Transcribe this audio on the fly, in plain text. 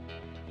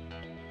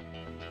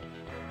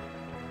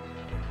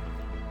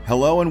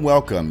Hello and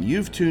welcome.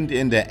 You've tuned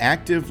into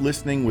Active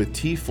Listening with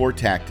T4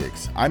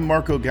 Tactics. I'm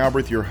Marco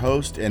Galbraith, your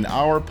host, and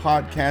our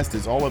podcast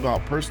is all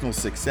about personal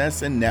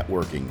success and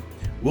networking.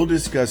 We'll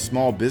discuss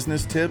small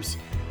business tips,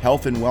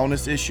 health and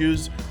wellness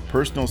issues,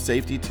 personal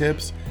safety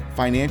tips,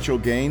 financial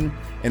gain,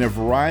 and a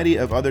variety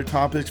of other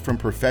topics from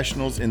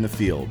professionals in the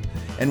field.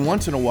 And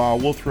once in a while,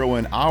 we'll throw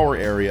in our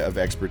area of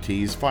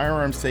expertise,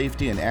 firearm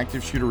safety and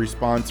active shooter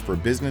response for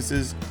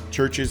businesses,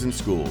 churches, and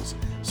schools.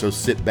 So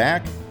sit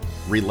back,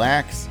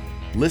 relax,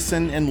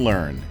 listen and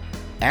learn.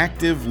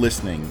 Active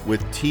Listening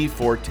with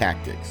T4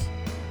 Tactics.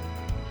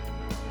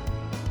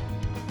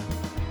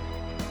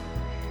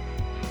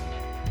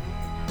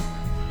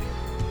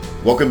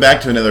 Welcome back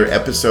to another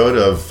episode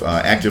of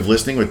Active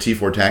Listening with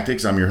T4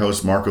 Tactics. I'm your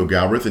host, Marco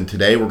Galbraith, and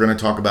today we're going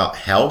to talk about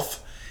health,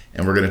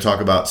 and we're going to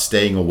talk about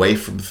staying away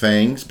from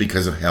things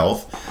because of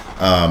health.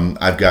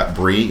 I've got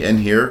Bree in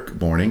here.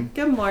 Good morning.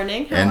 Good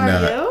morning. How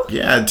are you?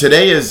 Yeah,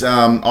 today is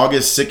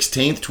August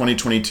 16th,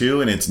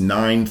 2022, and it's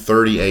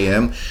 9:30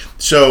 a.m.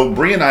 So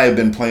Bree and I have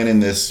been planning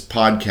this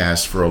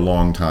podcast for a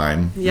long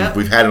time. Yep.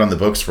 We've had it on the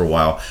books for a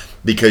while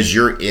because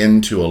you're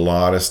into a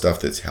lot of stuff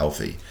that's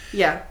healthy.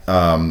 Yeah.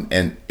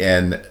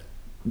 And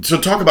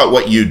so talk about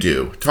what you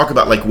do. Talk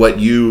about like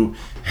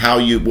how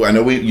you. I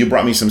know you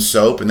brought me some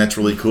soap, and that's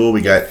really cool.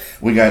 We got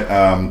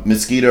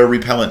mosquito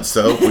repellent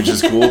soap, which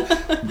is cool.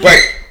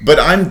 But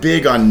I'm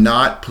big on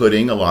not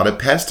putting a lot of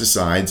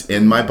pesticides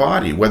in my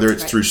body, whether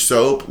it's through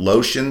soap,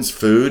 lotions,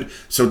 food.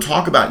 So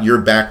talk about your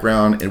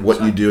background and what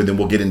you do, and then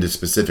we'll get into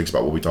specifics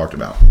about what we talked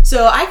about.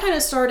 So I kind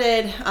of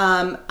started.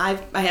 I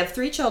have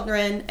 3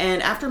 children,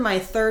 and after my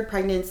 3rd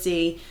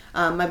pregnancy,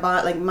 my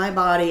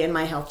body and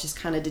my health just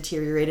kind of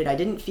deteriorated. I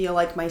didn't feel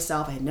like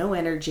myself. I had no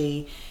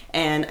energy.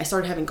 And I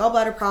started having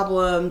gallbladder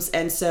problems.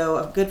 And so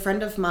a good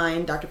friend of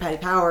mine, Dr. Patty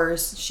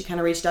Powers, she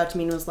kind of reached out to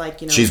me and was like,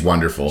 she's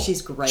wonderful.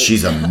 She's great.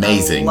 She's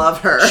amazing. I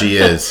love her. She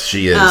is.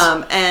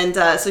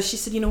 So she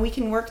said, we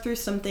can work through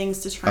some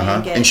things to try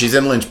and get. And she's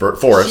in Lynchburg,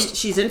 Forest.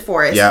 She's in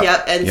Forest.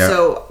 Yep. And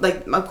so,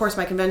 of course,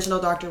 my conventional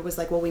doctor was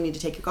like, well, we need to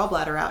take your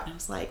gallbladder out. And I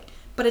was like,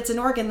 but it's an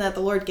organ that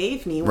the Lord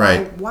gave me.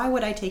 Why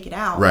would I take it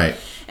out? Right.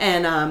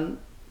 And,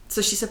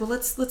 so she said, well,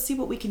 let's see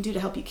what we can do to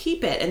help you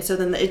keep it. And so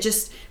then it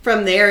just,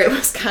 from there, it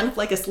was kind of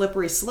like a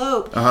slippery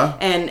slope.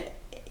 And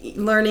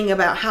learning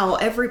about how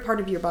every part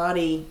of your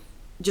body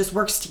just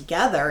works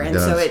together. And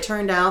so it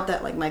turned out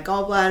that like my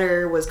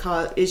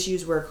gallbladder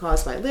issues were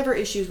caused by liver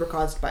issues, were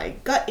caused by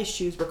gut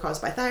issues, were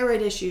caused by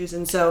thyroid issues.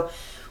 And so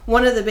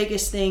one of the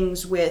biggest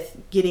things with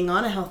getting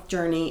on a health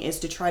journey is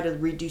to try to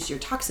reduce your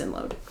toxin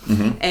load.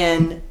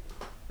 And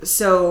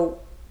so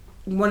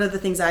one of the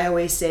things I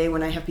always say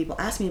when I have people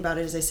ask me about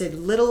it is I said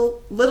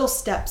little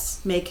steps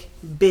make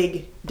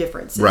big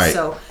differences. Right.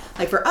 So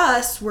like for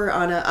us, we're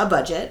on a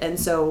budget, and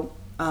so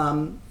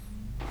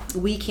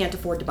we can't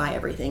afford to buy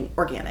everything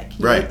organic.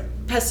 Right.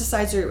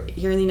 Pesticides are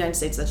here in the United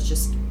States. That's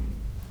just,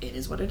 it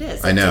is what it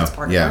is. I know. It's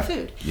part of our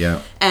food.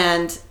 Yeah.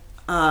 And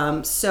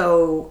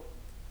so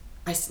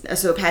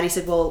Patty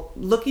said, well,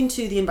 look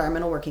into the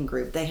Environmental Working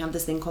Group. They have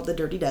this thing called the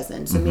Dirty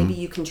Dozen. So maybe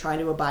you can try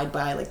to abide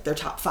by like their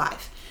top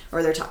 5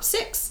 or their top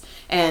 6.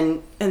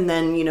 And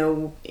then,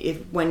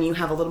 when you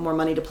have a little more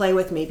money to play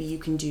with, maybe you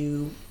can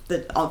do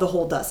the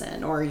whole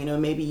dozen, or,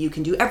 maybe you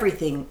can do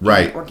everything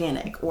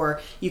organic, or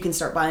you can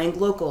start buying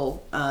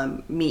local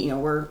meat.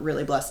 We're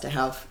really blessed to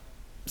have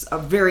a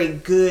very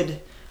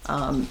good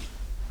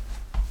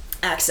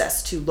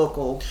access to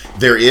local.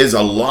 There is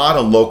a lot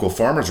of local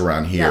farmers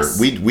around here. Yes.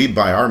 We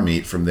buy our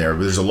meat from there.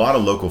 But there's a lot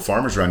of local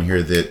farmers around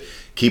here that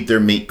keep their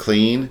meat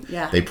clean.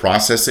 Yeah. They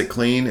process it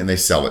clean and they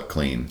sell it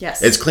clean.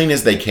 Yes. As clean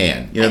as they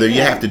can. You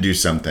have to do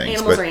some things.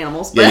 Animals are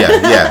animals. But.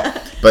 Yeah.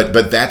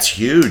 But that's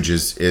huge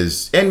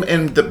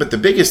but the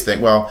biggest thing,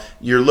 well,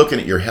 you're looking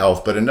at your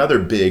health, but another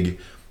big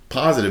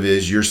positive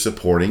is you're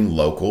supporting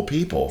local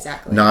people.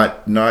 Exactly.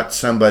 Not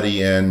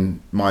somebody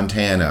in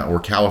Montana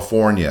or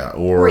California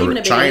or even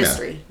a big China.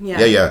 industry.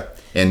 Yeah.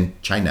 In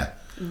China.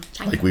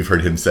 Like we've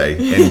heard him say,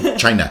 in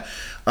China.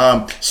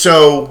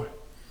 So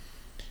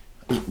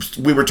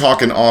we were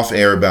talking off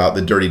air about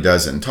the Dirty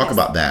Dozen. Talk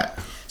about that.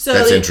 So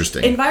that's the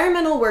interesting.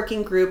 Environmental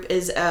Working Group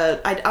is,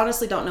 I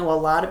honestly don't know a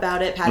lot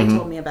about it. Patty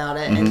told me about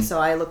it, and so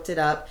I looked it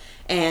up.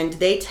 And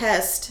they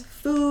test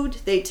food,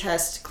 they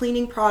test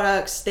cleaning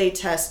products, they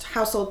test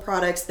household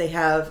products. They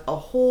have a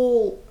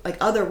whole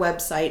other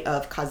website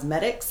of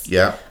cosmetics.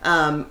 Yeah.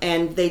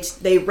 And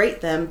they rate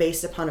them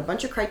based upon a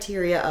bunch of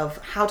criteria of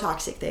how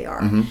toxic they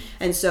are.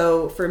 And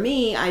so for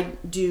me, I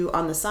do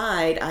on the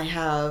side,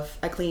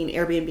 I clean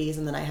Airbnbs,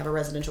 and then I have a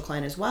residential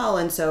client as well.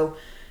 And so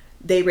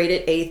they rate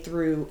it A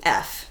through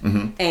F,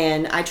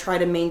 and I try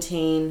to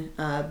maintain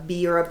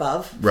B or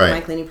above for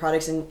my cleaning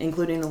products,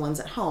 including the ones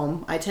at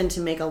home. I tend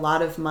to make a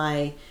lot of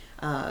my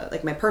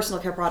my personal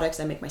care products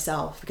I make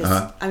myself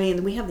because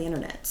we have the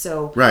internet,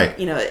 so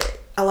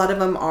a lot of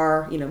them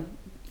are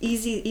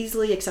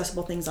easily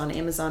accessible things on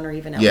Amazon or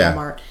even at Yeah.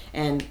 Walmart,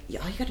 and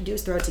all you got to do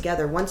is throw it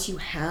together. Once you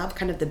have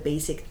kind of the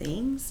basic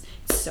things,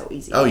 it's so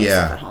easy. Oh to do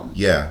stuff yeah, at home.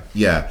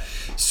 yeah.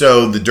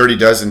 So the Dirty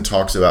Dozen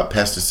talks about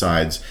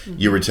pesticides.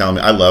 You were telling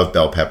me I love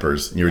bell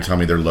peppers. You were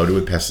telling me they're loaded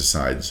with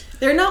pesticides.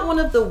 They're not one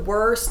of the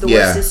worst. The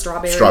Yeah. worst is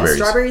strawberries.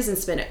 Strawberries. And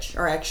spinach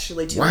are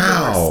actually two Wow.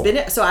 of the worst.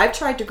 Spinach. So I've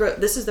tried to grow.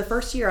 This is the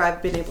first year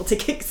I've been able to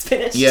get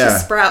spinach Yeah. to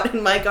sprout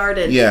in my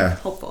garden. Yeah.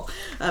 Hopeful.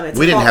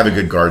 We didn't have a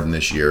good garden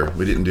this year.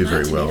 We didn't do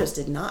very well. Tomatoes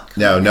did not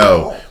come No, at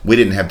all. we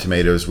didn't have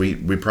tomatoes. We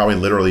probably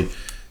literally,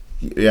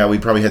 we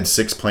probably had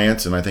 6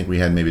 plants, and I think we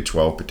had maybe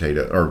 12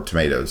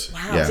 tomatoes.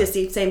 Wow, Yeah. it's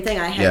the same thing.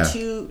 I had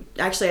Yeah.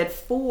 I had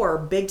 4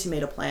 big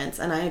tomato plants,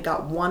 and I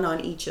got 1 on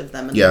each of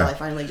them Yeah. until I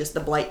finally the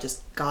blight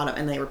just got them,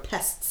 and they were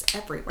pests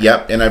everywhere.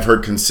 Yep, and I've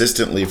heard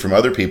consistently from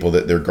other people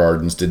that their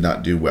gardens did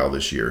not do well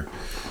this year.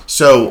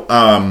 So,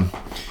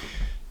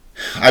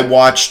 I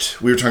watched.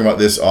 We were talking about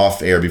this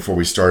off air before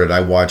we started.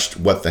 I watched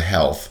What the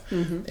Health,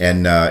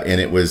 and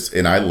it was.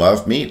 And I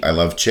love meat. I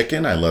love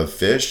chicken. I love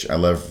fish. I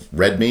love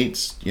red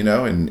meats.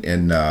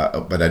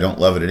 But I don't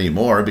love it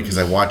anymore because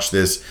I watched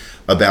this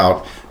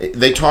about.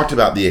 They talked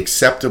about the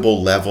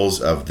acceptable levels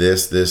of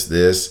this.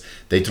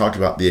 They talked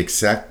about the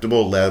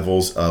acceptable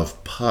levels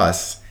of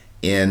pus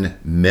in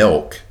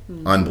milk.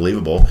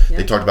 Unbelievable. Yep.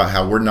 They talked about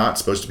how we're not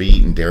supposed to be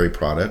eating dairy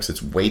products.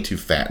 It's way too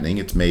fattening.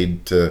 It's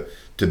made to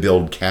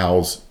build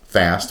cows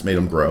fast, made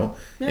them grow,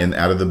 and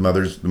out of the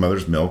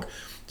mother's milk.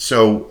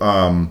 So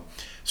I'm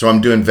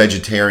doing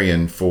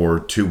vegetarian for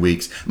 2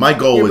 weeks. My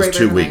goal You're was braver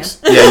 2 than I weeks.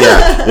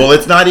 Yeah. Well,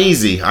 it's not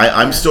easy.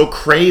 I'm still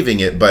craving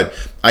it, but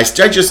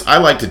I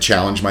like to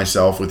challenge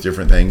myself with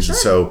different things. Sure.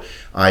 And so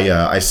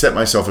I set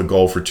myself a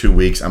goal for 2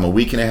 weeks. I'm a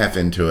week and a half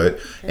into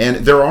it, and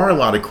there are a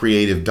lot of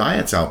creative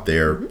diets out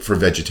there for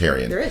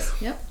vegetarian. There is.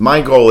 Yep.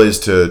 My goal is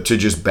to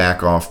just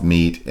back off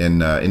meat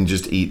and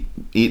just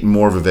eat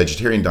more of a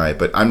vegetarian diet,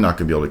 but I'm not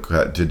going to be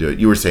able to do it.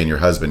 You were saying your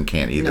husband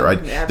can't either.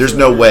 No, There's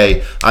no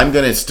way. I'm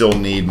going to still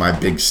need my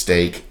big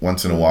steak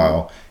once in a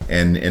while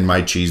and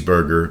my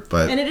cheeseburger,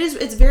 but And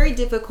it's very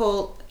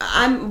difficult.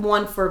 I'm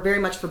one for very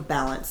much for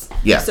balance.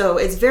 Yeah. So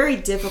it's very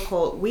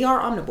difficult. We are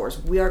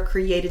omnivores. We are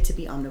created to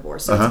be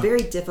omnivores. So it's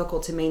very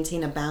difficult to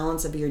maintain a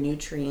balance of your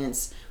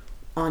nutrients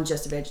on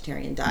just a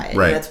vegetarian diet.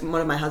 Right. And that's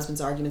one of my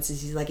husband's arguments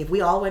is he's like, if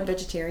we all went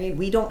vegetarian,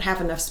 we don't have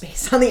enough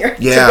space on the earth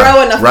to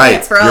grow enough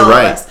plants for all of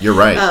us. You're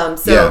right.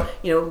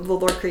 The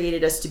Lord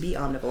created us to be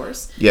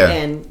omnivores.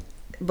 Yeah.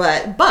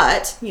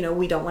 But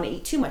we don't want to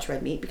eat too much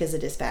red meat because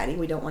it is fatty.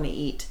 We don't want to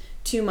eat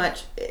too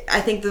much. I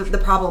think the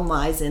problem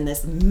lies in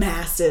this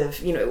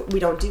massive, we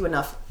don't do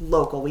enough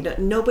local.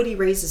 Nobody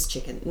raises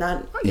chicken,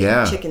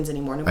 chickens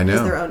anymore. Nobody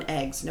does their own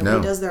eggs.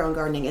 Nobody does their own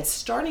gardening. It's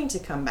starting to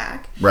come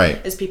back.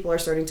 Right. As people are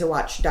starting to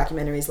watch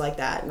documentaries like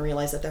that and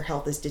realize that their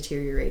health is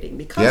deteriorating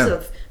because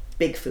of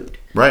big food.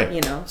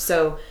 Right.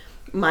 So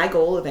my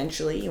goal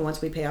eventually,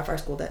 once we pay off our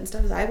school debt and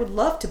stuff, is I would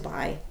love to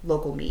buy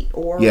local meat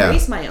or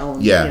raise my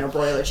own,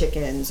 broiler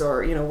chickens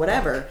or,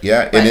 whatever.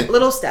 Yeah. But and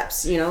little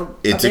steps,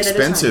 it's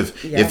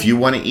expensive. If you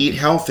want to eat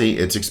healthy,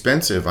 it's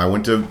expensive. I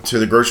went to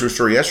the grocery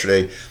store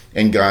yesterday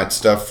and got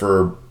stuff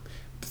for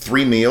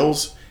 3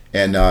 meals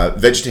and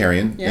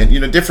vegetarian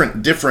and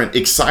different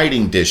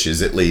exciting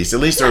dishes at least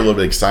they're a little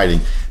bit exciting,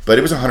 but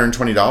it was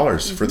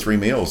 $120 for 3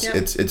 meals.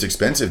 It's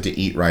expensive to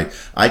eat right.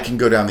 I can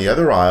go down the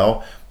other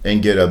aisle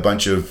and get a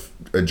bunch of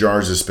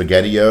jars of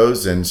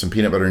SpaghettiOs and some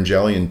peanut butter and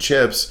jelly and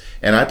chips,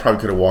 and I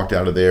probably could have walked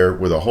out of there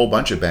with a whole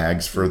bunch of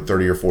bags for $30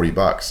 or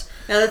 $40.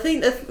 Now the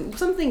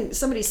thing,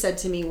 somebody said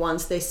to me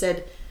once, they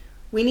said,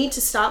 we need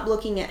to stop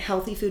looking at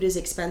healthy food as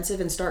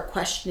expensive and start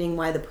questioning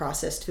why the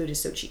processed food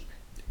is so cheap.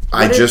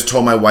 I just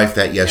told my wife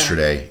that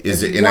yesterday.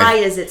 Why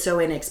is it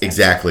so inexpensive?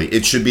 Exactly.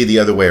 It should be the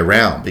other way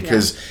around,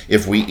 because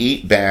if we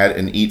eat bad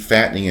and eat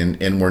fattening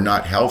and we're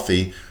not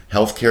healthy,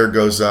 healthcare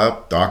goes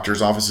up,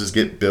 doctors' offices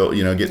get built,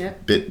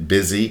 bit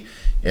busy,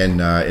 and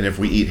if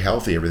we eat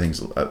healthy, everything's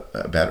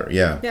better.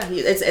 Yeah. Yeah.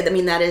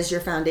 That is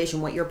your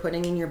foundation. What you're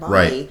putting in your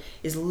body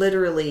is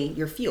literally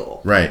your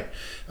fuel. Right.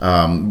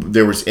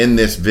 There was in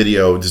this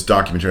video, this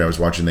documentary I was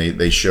watching,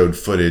 they showed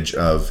footage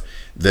of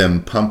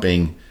them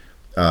pumping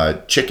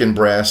chicken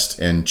breast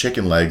and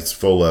chicken legs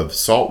full of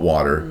salt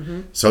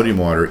water, sodium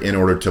water, in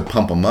order to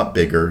pump them up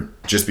bigger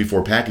just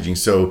before packaging.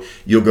 So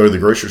you'll go to the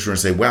grocery store and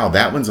say, wow,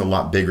 that one's a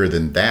lot bigger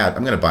than that.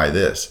 I'm going to buy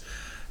this.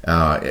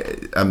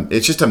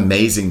 It's just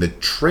amazing, the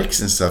tricks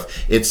and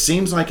stuff. It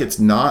seems like it's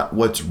not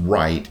what's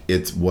right,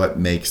 it's what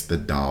makes the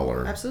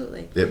dollar.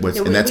 Absolutely.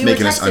 And that's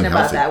making us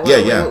unhealthy. About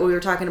that. We were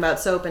talking about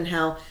soap and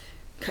how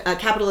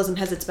capitalism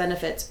has its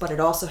benefits, but it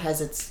also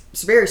has its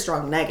very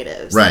strong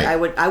negatives. Right.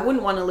 Like I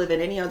wouldn't want to live in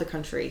any other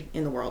country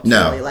in the world.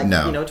 No, really.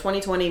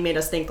 2020 made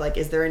us think,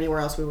 is there anywhere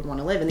else we would want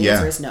to live? And the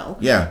answer is no.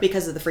 Yeah.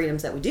 Because of the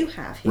freedoms that we do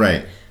have here.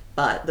 Right.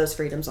 But those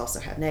freedoms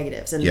also have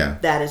negatives. And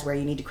that is where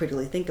you need to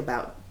critically think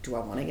about, do I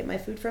want to get my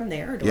food from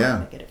there, or do I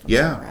want to get it from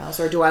somewhere else?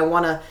 Or do I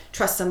want to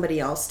trust somebody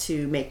else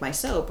to make my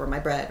soap or my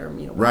bread or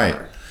whatever? Right.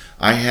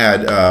 I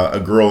had a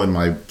girl in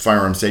my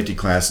firearm safety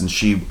class, and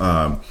she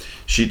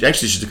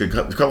took a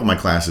couple of my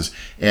classes,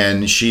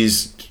 and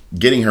she's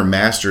getting her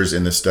master's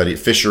in the study of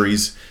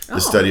fisheries,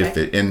 study of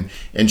it,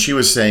 and she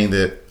was saying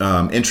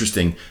that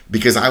interesting,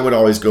 because I would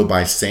always go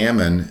buy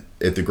salmon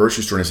at the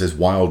grocery store and it says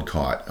wild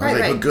caught. I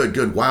was like, oh,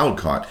 good, wild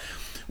caught.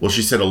 Well,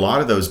 she said a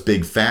lot of those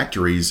big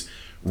factories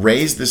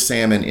raise the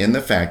salmon in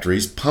the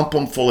factories, pump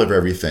them full of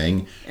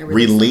everything,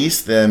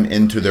 release them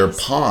into their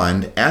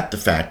pond at the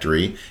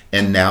factory,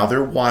 and now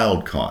they're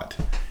wild caught.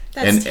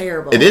 That's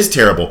terrible. It is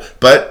terrible.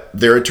 But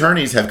their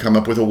attorneys have come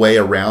up with a way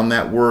around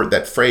that word,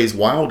 that phrase,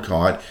 wild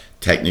caught.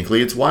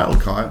 Technically, it's wild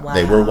caught. Wow.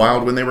 They were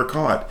wild when they were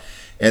caught.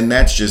 And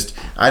that's just,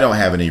 I don't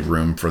have any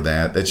room for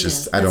that. That's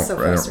just, I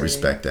don't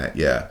respect that.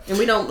 Yeah. And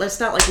we don't, it's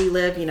not like we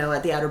live,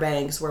 at the Outer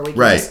Banks where we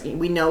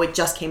we know it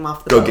just came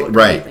off the boat.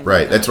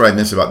 Right. That's what I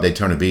miss about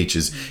Daytona Beach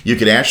is you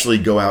could actually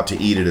go out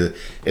to eat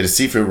at a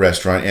seafood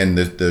restaurant, and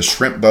the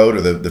shrimp boat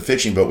or the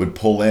fishing boat would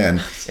pull in,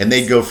 and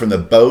they'd go from the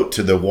boat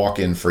to the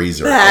walk-in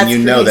freezer. That's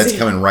and crazy. That's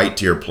coming right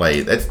to your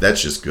plate.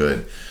 That's just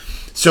good.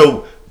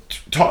 So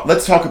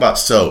let's talk about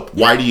soap.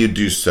 Why do you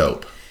do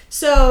soap?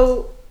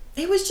 So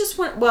it was just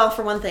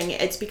for one thing,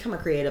 it's become a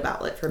creative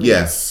outlet for me.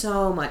 Yeah. It's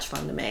so much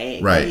fun to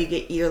make.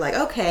 Right. You're like,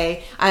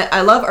 okay,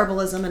 I love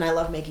herbalism and I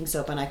love making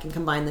soap, and I can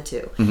combine the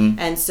two. Mm-hmm.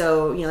 And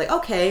so you're like,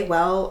 okay,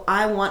 well,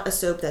 I want a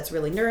soap that's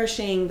really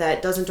nourishing,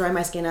 that doesn't dry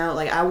my skin out.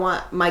 Like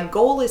my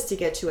goal is to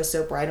get to a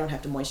soap where I don't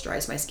have to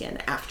moisturize my skin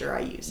after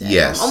I use it.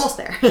 Yes. I'm almost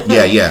there.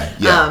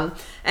 Yeah.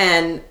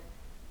 And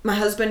my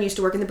husband used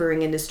to work in the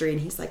brewing industry, and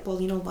he's like, well,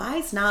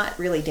 lye's not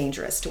really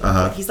dangerous to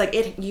work with. He's like,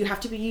 you have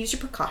to use your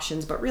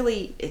precautions, but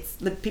really,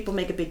 people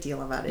make a big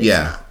deal about it.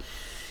 Yeah. It's not.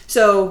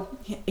 So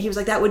he was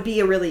like, that would be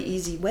a really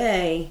easy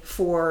way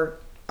for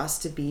us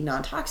to be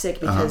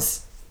non-toxic,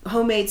 because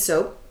homemade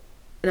soap,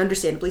 and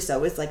understandably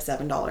so, is like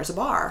 $7 a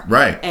bar.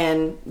 Right.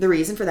 And the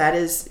reason for that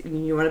is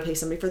you want to pay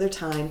somebody for their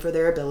time, for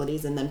their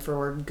abilities, and then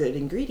for good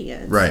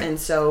ingredients. Right. And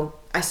so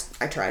I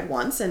tried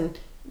once, and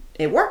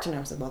it worked, and I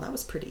was like, well, that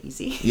was pretty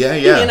easy. Yeah.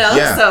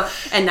 Yeah. So,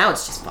 and now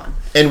it's just fun.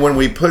 And when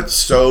we put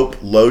soap,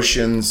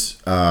 lotions,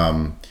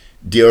 deodorant,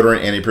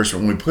 antiperspirant,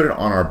 when we put it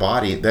on our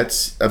body,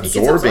 that's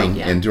absorbing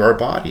into our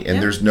body,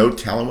 and there's no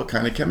telling what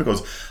kind of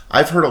chemicals.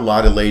 I've heard a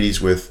lot of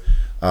ladies with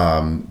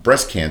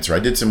breast cancer. I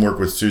did some work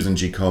with Susan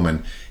G.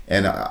 Komen,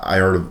 and I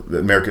heard of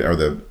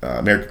the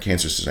American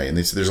Cancer Society, and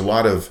they said there's a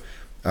lot of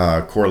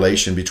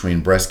correlation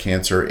between breast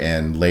cancer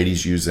and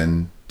ladies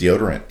using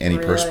deodorant,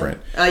 antiperspirant.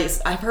 Really?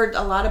 I've heard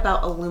a lot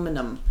about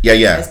aluminum.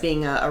 As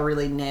being a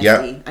really nasty.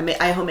 Yeah.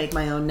 I make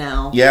my own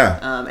now.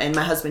 Yeah. And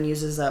my husband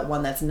uses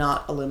one that's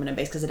not aluminum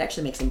based, because it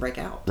actually makes him break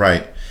out.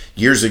 Right.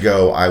 Years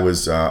ago, I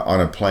was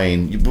on a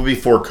plane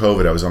before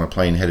COVID. I was on a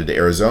plane headed to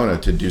Arizona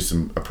to do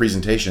a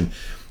presentation.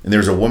 And there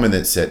was a woman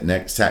that sat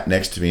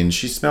next to me, and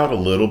she smelled a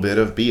little bit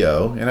of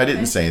BO, and I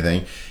didn't say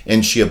anything.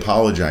 And she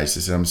apologized.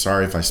 She said, I'm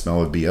sorry if I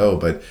smell of BO,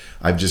 but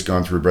I've just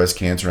gone through breast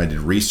cancer, and I did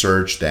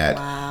research that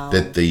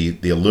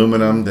the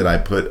aluminum that I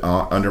put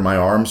under my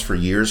arms for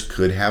years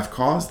could have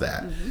caused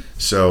that. Mm-hmm.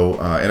 So,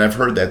 and I've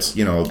heard that's,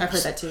 I've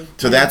heard that too.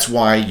 So that's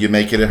why you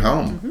make it at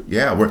home. Mm-hmm.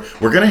 Yeah, we're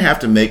going to have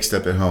to make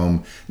stuff at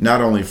home,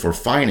 not only for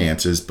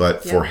finances,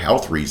 but for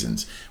health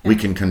reasons. Yeah. We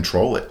can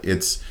control it.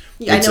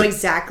 I know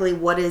exactly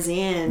what is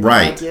in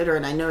my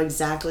deodorant. I know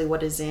exactly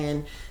what is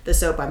in the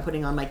soap I'm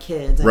putting on my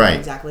kids. I know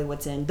exactly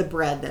what's in the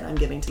bread that I'm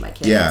giving to my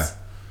kids. Yeah.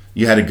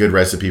 You had a good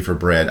recipe for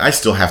bread. I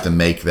still have to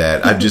make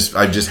that. I just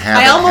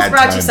haven't I almost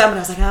brought time. You some, and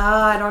I was like,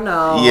 I don't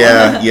know.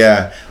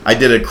 Yeah. I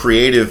did a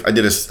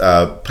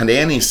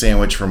panini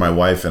sandwich for my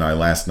wife and I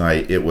last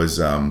night. It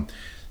was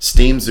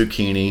steamed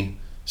zucchini,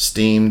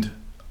 steamed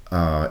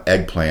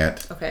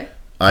eggplant,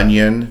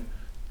 onion,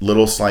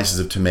 little slices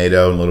of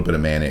tomato, and a little bit of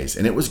mayonnaise,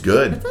 and it was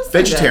good.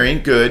 Vegetarian,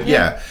 good.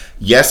 Yeah.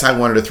 Yes, I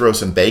wanted to throw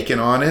some bacon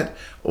on it,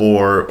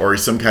 or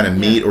some kind of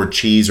meat or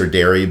cheese or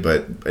dairy,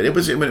 but it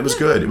was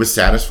good. It was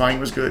satisfying. It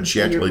was good. She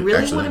actually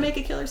want to make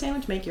a killer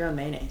sandwich? Make your own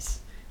mayonnaise.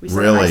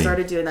 I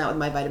started doing that with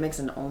my Vitamix,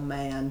 and oh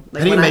man! How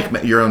do you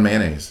make your own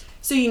mayonnaise?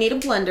 So you need a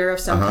blender of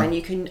some kind.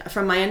 You can,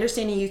 from my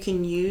understanding, you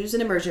can use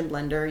an immersion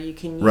blender. You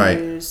can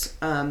use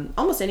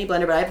almost any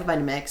blender, but I have a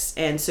Vitamix,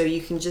 and so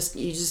you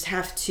just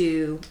have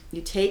to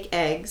take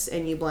eggs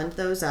and you blend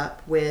those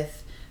up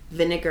with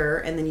vinegar,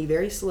 and then you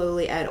very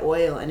slowly add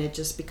oil, and it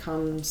just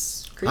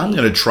becomes creamy. I'm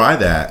going to try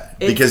that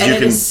because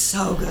it is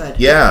so good.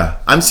 Yeah,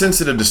 I'm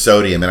sensitive to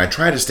sodium, and I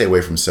try to stay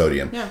away from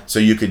sodium. Yeah. So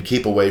you could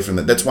keep away from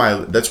that. That's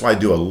why I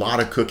do a lot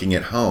of cooking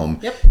at home.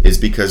 Yep. Is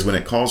because when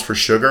it calls for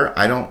sugar,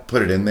 I don't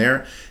put it in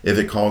there. If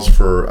it calls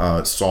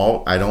for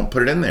salt, I don't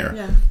put it in there.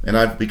 Yeah. And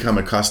I've become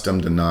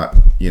accustomed to not,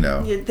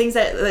 things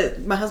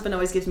that my husband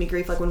always gives me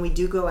grief. Like when we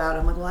do go out,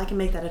 I'm like, well, I can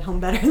make that at home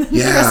better than the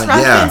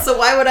restaurant. So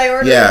why would I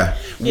order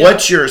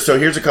it? So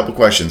here's a couple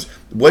questions.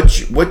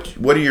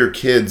 What are your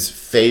kids'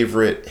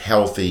 favorite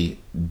healthy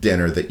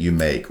dinner that you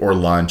make, or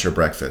lunch or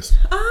breakfast?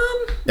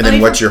 And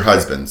then what's your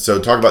husband? So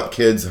talk about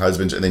kids,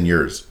 husbands, and then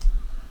yours.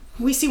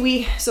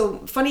 So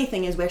funny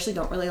thing is we actually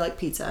don't really like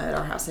pizza at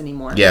our house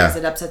anymore. Yeah. Because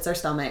it upsets our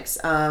stomachs.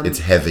 It's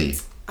heavy.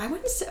 I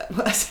wouldn't say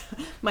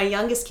my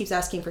youngest keeps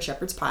asking for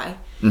shepherd's pie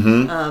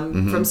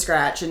from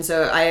scratch, and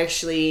so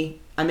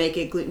I make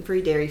it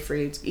gluten-free,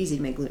 dairy-free. It's easy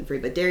to make gluten-free,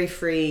 but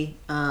dairy-free.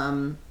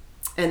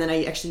 And then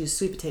I actually use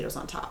sweet potatoes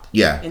on top.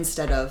 Yeah.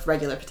 Instead of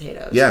regular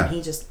potatoes. Yeah.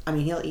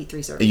 And he'll eat 3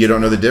 servings. You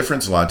don't know the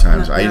difference a lot of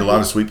times. I eat a lot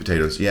of sweet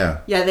potatoes. Yeah.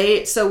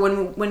 Yeah. So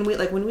when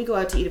we go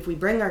out to eat, if we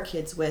bring our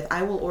kids with,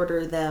 I will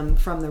order them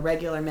from the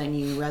regular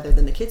menu rather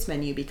than the kids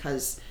menu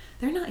because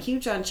they're not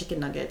huge on chicken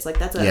nuggets. Like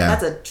that's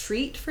a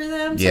treat for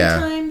them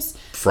sometimes.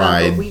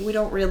 Fried. But we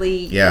don't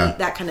really eat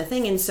that kind of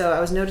thing. And so I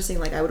was noticing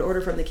like I would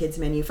order from the kids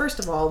menu. First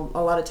of all,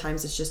 a lot of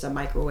times it's just a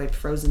microwave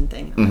frozen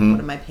thing. Like, what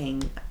am I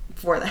paying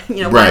for that?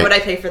 Why would I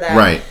pay for that?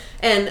 Right.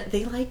 And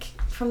they like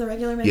from the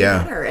regular menu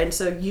better. And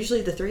so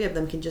usually the 3 of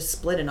them can just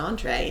split an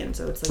entree. And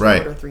so it's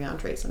like order 3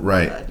 entrees. And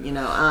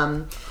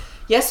good,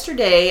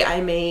 Yesterday, I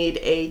made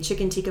a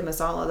chicken tikka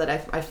masala that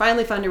I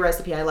finally found a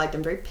recipe I liked.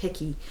 I'm very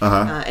picky.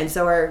 And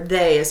so are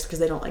they, is because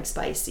they don't like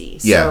spicy.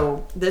 Yeah.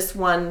 So this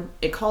one,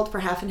 it called for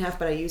half and half,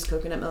 but I used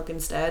coconut milk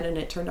instead, and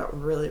it turned out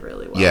really,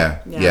 really well.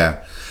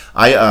 Yeah.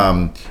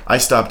 I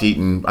stopped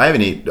eating. I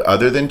haven't eaten,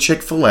 other than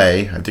Chick-fil-A,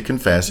 I have to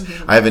confess,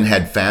 I haven't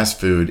had fast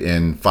food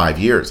in 5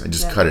 years. I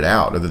just cut it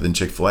out, other than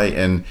Chick-fil-A.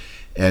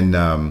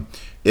 And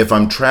if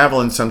I'm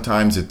traveling,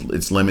 sometimes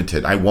it's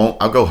limited.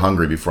 I'll go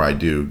hungry before I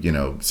do,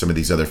 some of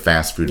these other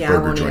fast food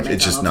burger joints.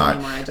 It's just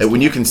not. When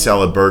you can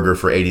sell a burger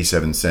for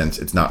 87 cents,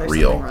 it's not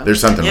real.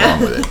 There's something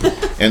wrong with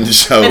it. And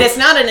so. And it's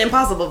not an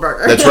Impossible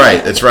Burger.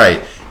 That's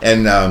right.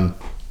 And,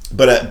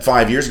 but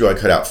 5 years ago, I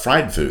cut out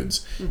fried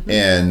foods.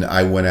 And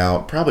I went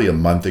out probably a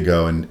month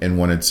ago and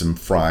wanted some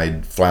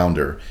fried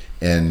flounder.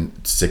 And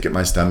sick at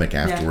my stomach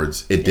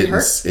afterwards. It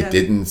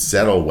didn't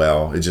settle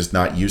well. It's just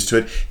not used to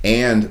it.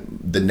 And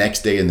the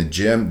next day in the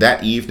gym,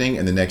 that evening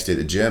and the next day at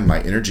the gym, my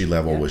energy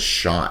level was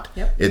shot.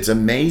 It's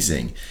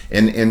amazing.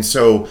 And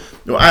so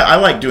I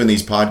like doing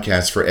these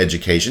podcasts for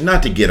education,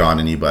 not to get on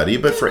anybody,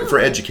 but for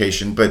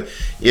education. But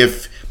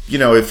if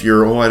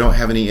you're, I don't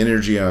have any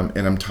energy and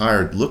I'm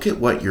tired, look at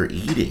what you're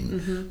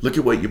eating. Look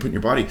at what you put in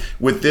your body.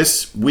 With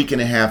this week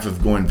and a half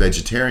of going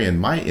vegetarian,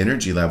 my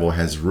energy level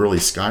has really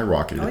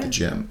skyrocketed at the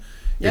gym.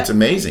 It's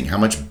amazing how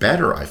much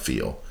better I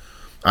feel.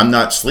 I'm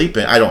not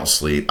sleeping. I don't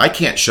sleep. I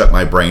can't shut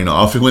my brain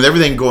off. And with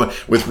everything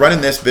with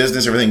running this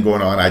business, everything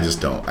going on, I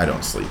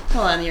don't sleep.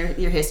 Well, and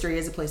your history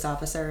as a police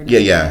officer and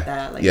like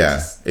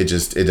that.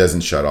 It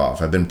doesn't shut off.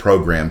 I've been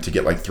programmed to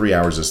get like 3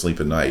 hours of sleep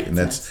a night, and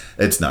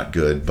it's not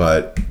good.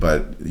 But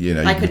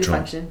I couldn't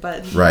function.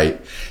 But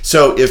right.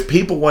 So if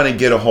people want to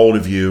get a hold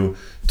of you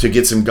to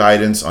get some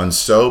guidance on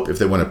soap, if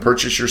they want to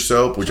purchase your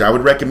soap, which I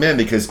would recommend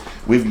because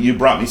you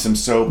brought me some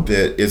soap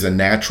that is a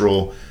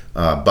natural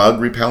bug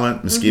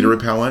repellent, mosquito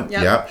repellent.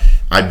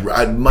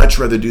 I'd much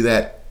rather do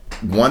that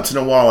once in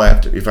a while.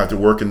 If I have to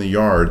work in the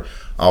yard,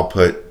 I'll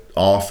put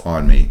Off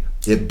on me.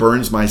 It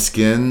burns my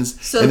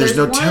skins, and there's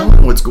no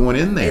telling what's going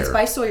in there. It's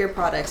by Sawyer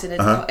Products, and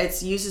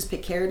it uses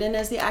picaridin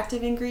as the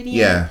active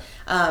ingredient.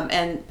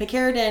 And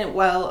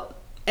picaridin,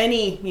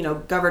 any any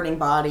governing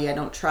body I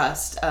don't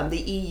trust.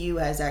 The EU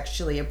has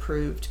actually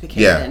approved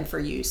picaridin for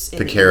use.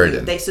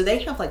 Picaridin. They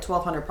have like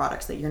 1,200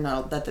 products that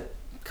the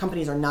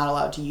companies are not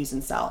allowed to use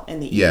and sell in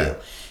the EU.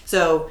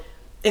 So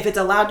if it's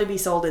allowed to be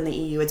sold in the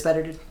EU, it's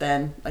better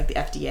than like the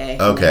FDA.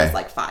 Okay. It's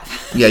like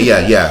 5.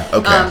 Yeah.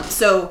 Okay.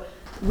 So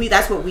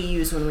that's what we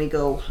use when we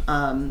go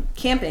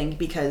camping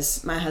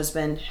because my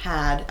husband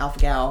had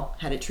alpha-gal,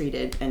 had it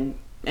treated, and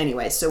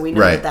anyway, so we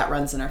know that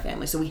runs in our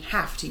family. So we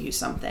have to use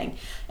something.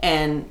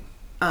 And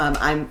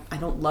I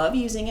don't love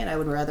using it. I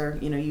would rather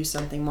use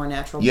something more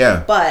natural.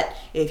 Yeah. But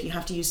if you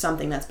have to use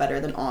something, that's better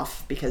than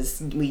Off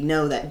because we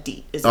know that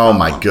DEET is. Oh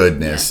my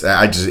goodness!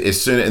 Yeah. As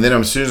soon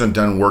as I'm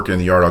done working in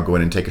the yard, I'll go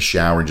in and take a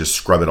shower and just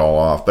scrub it all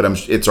off. But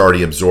it's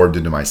already absorbed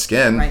into my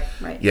skin.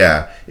 Right.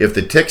 Yeah. If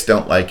the ticks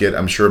don't like it,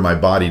 I'm sure my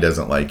body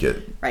doesn't like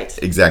it. Right.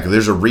 Exactly.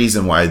 There's a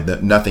reason why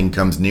nothing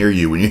comes near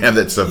you when you have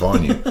that stuff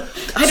on you.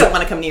 I don't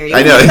want to come near you.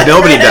 I know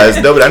nobody does.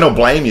 Nobody. I don't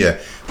blame you.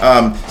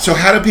 So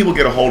how do people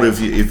get a hold of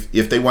you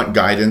if they want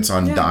guidance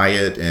on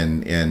diet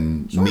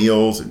and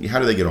meals? How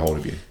do they get a hold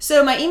of you?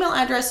 So my email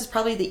address is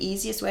probably the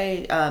easiest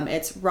way.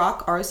 It's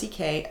ROCK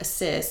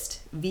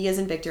V as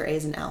in Victor, A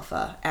as in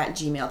Alpha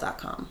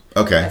 @gmail.com.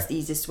 Okay. That's the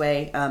easiest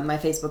way. My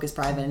Facebook is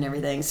private and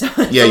everything, so it's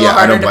a little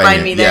harder to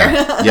find me there.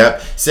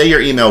 Yep. Say your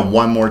email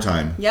one more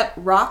time. Yep.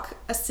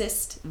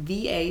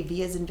 ROCKAssistVA,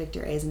 V as in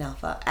Victor, A as in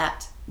Alpha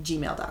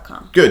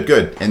 @gmail.com.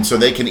 Good. And so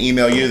they can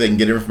email you. They can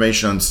get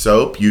information on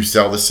soap. You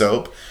sell the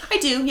soap. I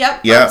do.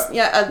 Yep.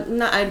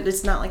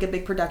 It's not like a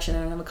big production.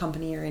 I don't have a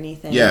company or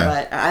anything. Yeah.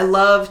 But I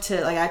love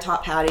to I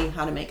taught Patty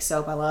how to make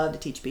soap. I love to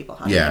teach people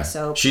how to make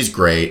soap. She's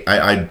great.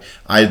 I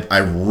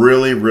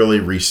really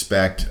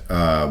respect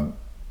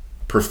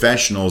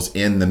professionals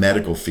in the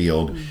medical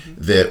field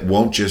that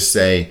won't just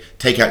say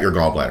take out your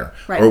gallbladder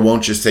or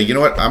won't just say, you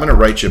know what, I'm going to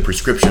write you a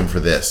prescription for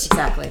this.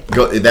 Exactly.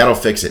 That'll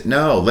fix it.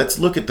 No, let's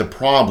look at the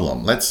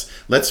problem.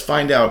 Let's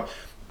find out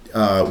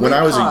when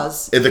I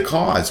was the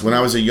cause. When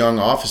I was a young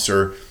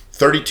officer,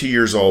 32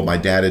 years old, my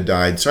dad had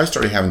died, so I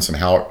started having some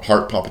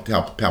heart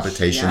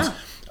palpitations.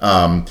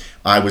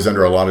 I was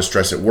under a lot of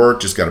stress at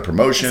work, just got a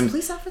promotion. As a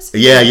police officer?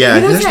 Yeah.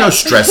 There's no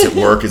stress at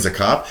work as a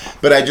cop,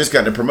 but I just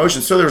got a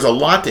promotion. So there was a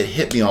lot that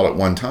hit me all at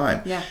one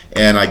time. Yeah.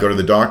 And I go to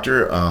the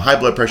doctor, high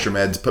blood pressure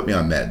meds, put me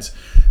on meds.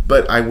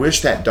 But I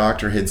wish that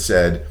doctor had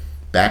said,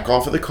 back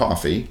off of the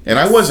coffee. And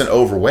I wasn't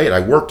overweight. I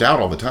worked out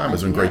all the time. I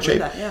was in great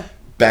shape.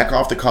 Back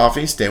off the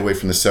coffee, stay away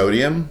from the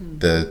sodium,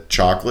 the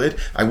chocolate.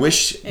 I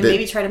wish and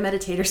maybe try to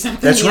meditate or something.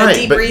 That's right.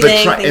 Deep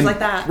breathing, things like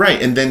that.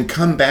 Right, and then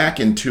come back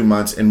in 2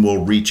 months and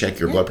we'll recheck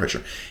your blood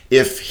pressure.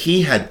 If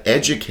he had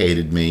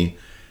educated me,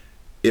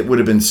 it would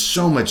have been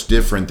so much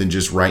different than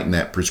just writing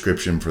that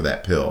prescription for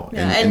that pill.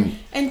 Yeah,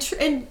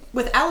 and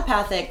with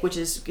allopathic, which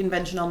is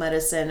conventional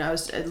medicine, I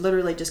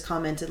literally just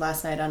commented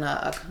last night on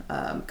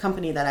a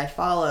company that I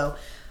follow.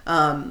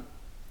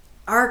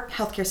 Our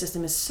healthcare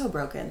system is so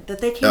broken that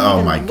they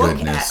can't even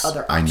look at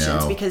other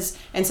options because,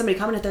 and somebody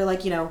commented, they're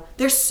like,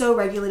 they're so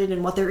regulated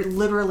in what they're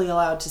literally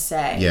allowed to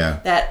say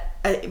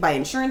that by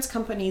insurance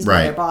companies,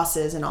 by their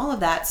bosses and all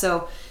of that.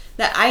 So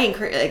that I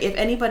encourage, like, if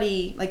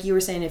anybody, like you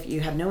were saying, if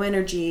you have no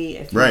energy,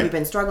 if you've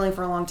been struggling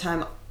for a long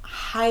time,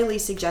 highly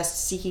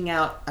suggest seeking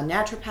out a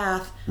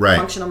naturopath,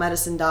 functional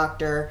medicine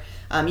doctor.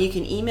 You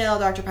can email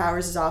Dr.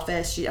 Powers'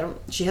 office.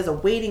 She has a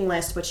waiting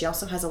list, but she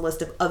also has a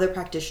list of other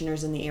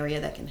practitioners in the area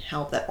that can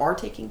help, that are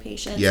taking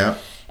patients. Yeah.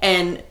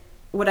 And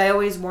what I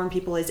always warn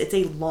people is it's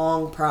a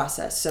long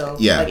process. So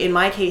like in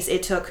my case,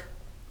 it took,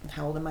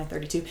 how old am I?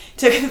 32. It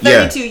took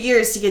 32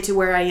 years to get to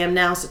where I am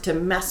now, so to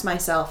mess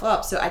myself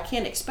up. So I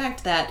can't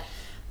expect that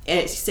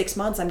in 6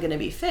 months I'm going to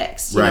be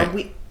fixed.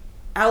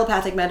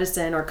 Allopathic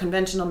medicine or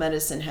conventional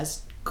medicine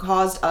has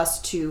caused us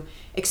to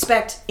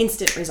expect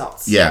instant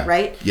results. Yeah.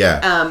 Right?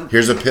 Yeah.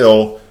 Here's a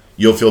pill.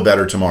 You'll feel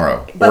better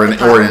tomorrow or in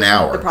an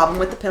hour. The problem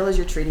with the pill is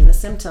you're treating the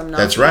symptom, not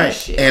That's the right.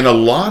 issue. And a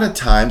lot of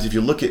times, if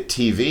you look at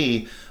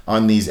TV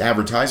on these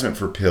advertisement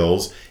for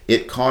pills,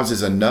 it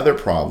causes another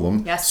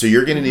problem. Yes. So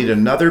you're going to need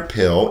another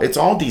pill. It's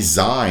all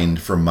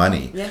designed for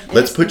money. Yeah,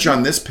 Let's put you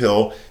on this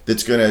pill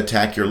that's going to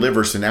attack your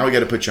liver. So now we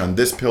got to put you on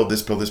this pill,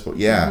 this pill, this pill.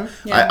 Yeah.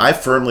 I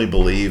firmly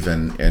believe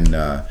in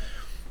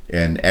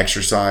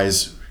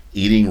exercise,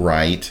 eating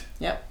right.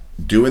 Yep.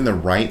 Doing the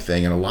right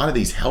thing, and a lot of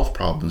these health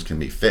problems can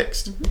be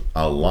fixed.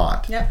 A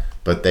lot. Yep.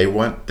 But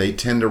they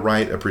tend to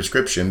write a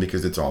prescription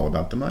because it's all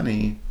about the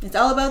money. It's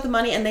all about the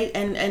money, and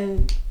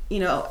and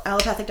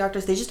allopathic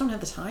doctors, they just don't have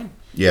the time.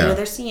 Yeah.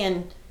 They're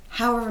seeing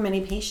however many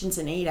patients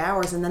in 8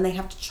 hours, and then they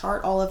have to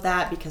chart all of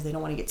that because they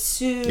don't want to get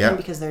sued and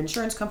because their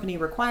insurance company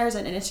requires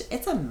it, and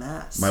it's a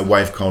mess. My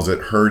wife calls it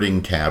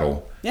herding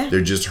cattle. Yeah.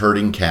 They're just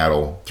herding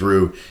cattle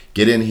through,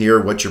 get in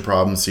here, what's your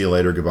problem, see you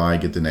later, goodbye,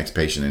 get the next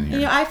patient in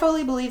here. I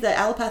fully believe that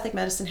allopathic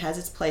medicine has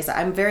its place.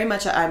 I'm very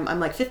much, I'm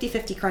like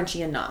 50-50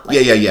 crunchy and not.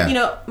 Like,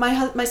 yeah.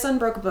 My son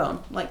broke a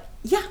bone. Like,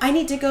 I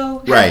need to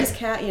go have his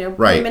cat,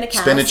 put him in a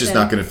cast. Spinach is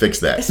not going to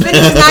fix that. Spinach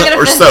is not going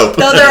to fix soap.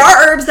 Though there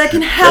are herbs that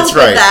can help with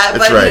that.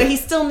 That's but right. He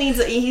still needs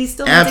a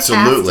cast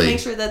to make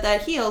sure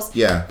that heals.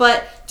 Yeah.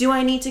 But do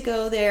I need to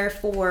go there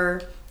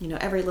for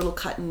every little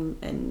cut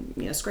and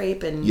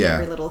scrape and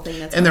every little thing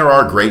that's and there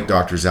are great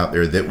doctors out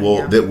there that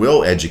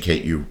will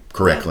educate you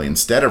correctly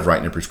instead of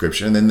writing a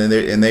prescription, and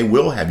then they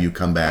will have you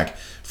come back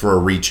for a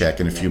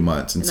recheck in a few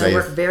months and say they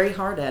work very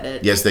hard at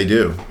it. Yes, they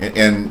do.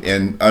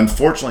 And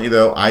unfortunately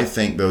though, I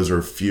think those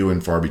are few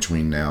and far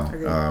between now.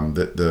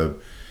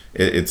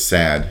 It's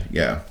sad.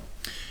 Yeah.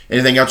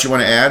 Anything else you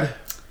want to add?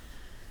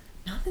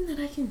 Nothing that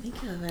I can think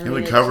of.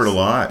 We covered a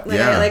lot. Like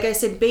I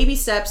said, baby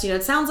steps.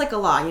 It sounds like a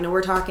lot.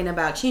 We're talking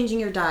about changing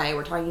your diet.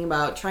 We're talking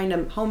about trying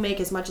to home make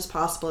as much as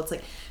possible. It's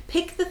like,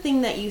 pick the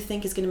thing that you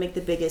think is going to make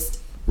the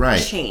biggest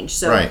change.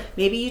 So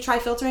maybe you try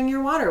filtering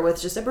your water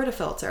with just a Brita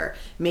filter.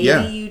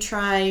 Maybe you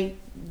try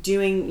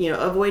doing,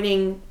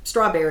 avoiding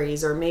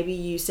strawberries, or maybe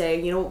you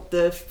say,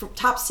 the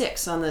top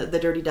 6 on the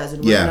Dirty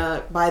Dozen. We're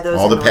going to buy those.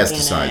 All the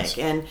pesticides.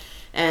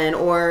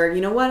 Or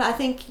I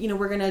think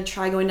we're gonna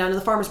try going down to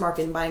the farmers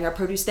market and buying our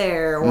produce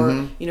there,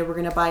 or we're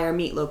gonna buy our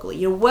meat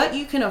locally. What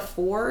you can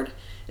afford.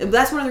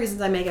 That's one of the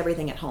reasons I make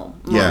everything at home.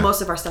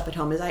 Most of our stuff at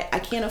home is I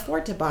can't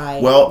afford to buy.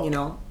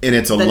 And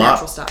it's a lot.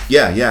 Natural stuff.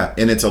 Yeah,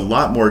 and it's a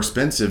lot more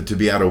expensive to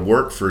be out of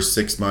work for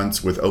 6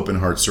 months with open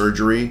heart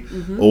surgery,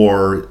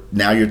 or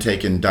now you're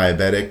taking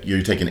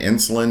you're taking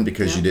insulin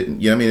because you didn't.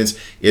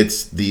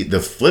 It's the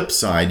flip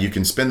side. You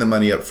can spend the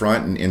money up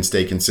front and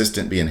stay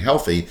consistent being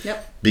healthy.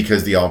 Yep.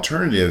 Because the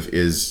alternative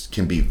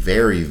can be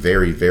very,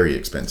 very, very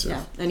expensive.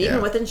 Yeah, and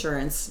even with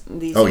insurance,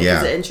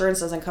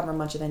 insurance doesn't cover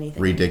much of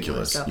anything.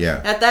 Ridiculous.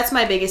 Anymore. So that's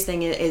my biggest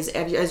thing is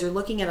as you're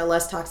looking at a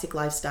less toxic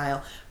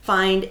lifestyle,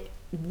 find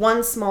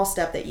one small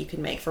step that you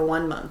can make for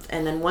 1 month,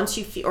 and then once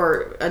you feel,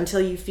 or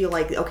until you feel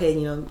like,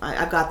 okay,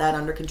 I've got that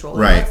under control.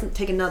 Let's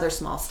take another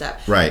small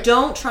step. Right.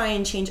 Don't try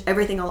and change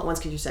everything all at once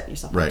because you're setting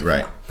yourself up to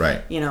fail.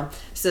 Right.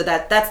 So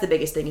that's the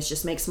biggest thing is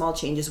just make small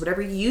changes.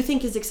 Whatever you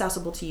think is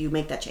accessible to you,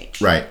 make that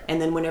change. Right.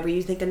 And then whenever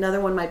you think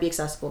another one might be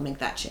accessible, make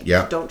that change.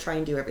 Yeah. Don't try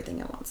and do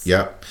everything at once.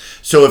 Yeah.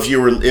 So if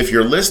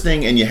you're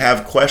listening and you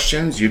have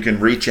questions, you can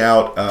reach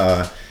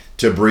out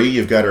to Bree.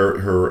 You've got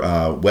her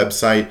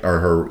website or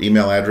her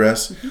email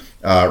address.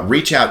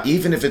 Reach out,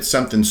 even if it's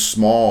something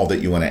small that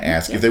you want to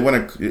ask. If they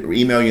want to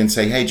email you and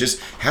say, hey, just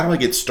how do I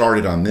get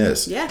started on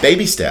this?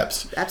 Baby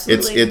steps.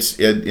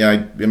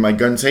 Absolutely. In my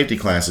gun safety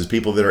classes,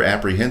 people that are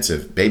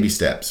apprehensive, baby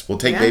steps. We'll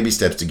take baby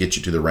steps to get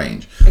you to the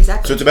range.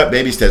 Exactly. So it's about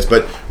baby steps.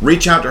 But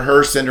reach out to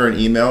her, send her an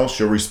email.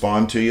 She'll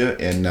respond to you,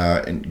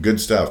 and good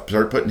stuff.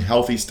 Start putting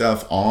healthy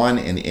stuff on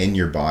and in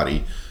your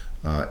body,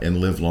 and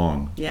live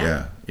long.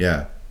 Yeah.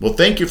 Well,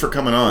 thank you for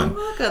coming on. You're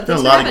welcome.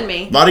 Thanks for having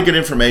me. A lot of good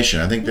information.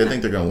 I think they're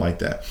going to like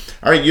that.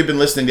 All right, you've been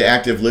listening to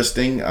Active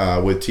Listening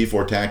with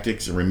T4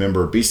 Tactics. And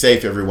remember, be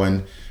safe,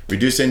 everyone.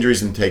 Reduce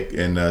injuries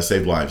and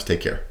save lives. Take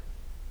care.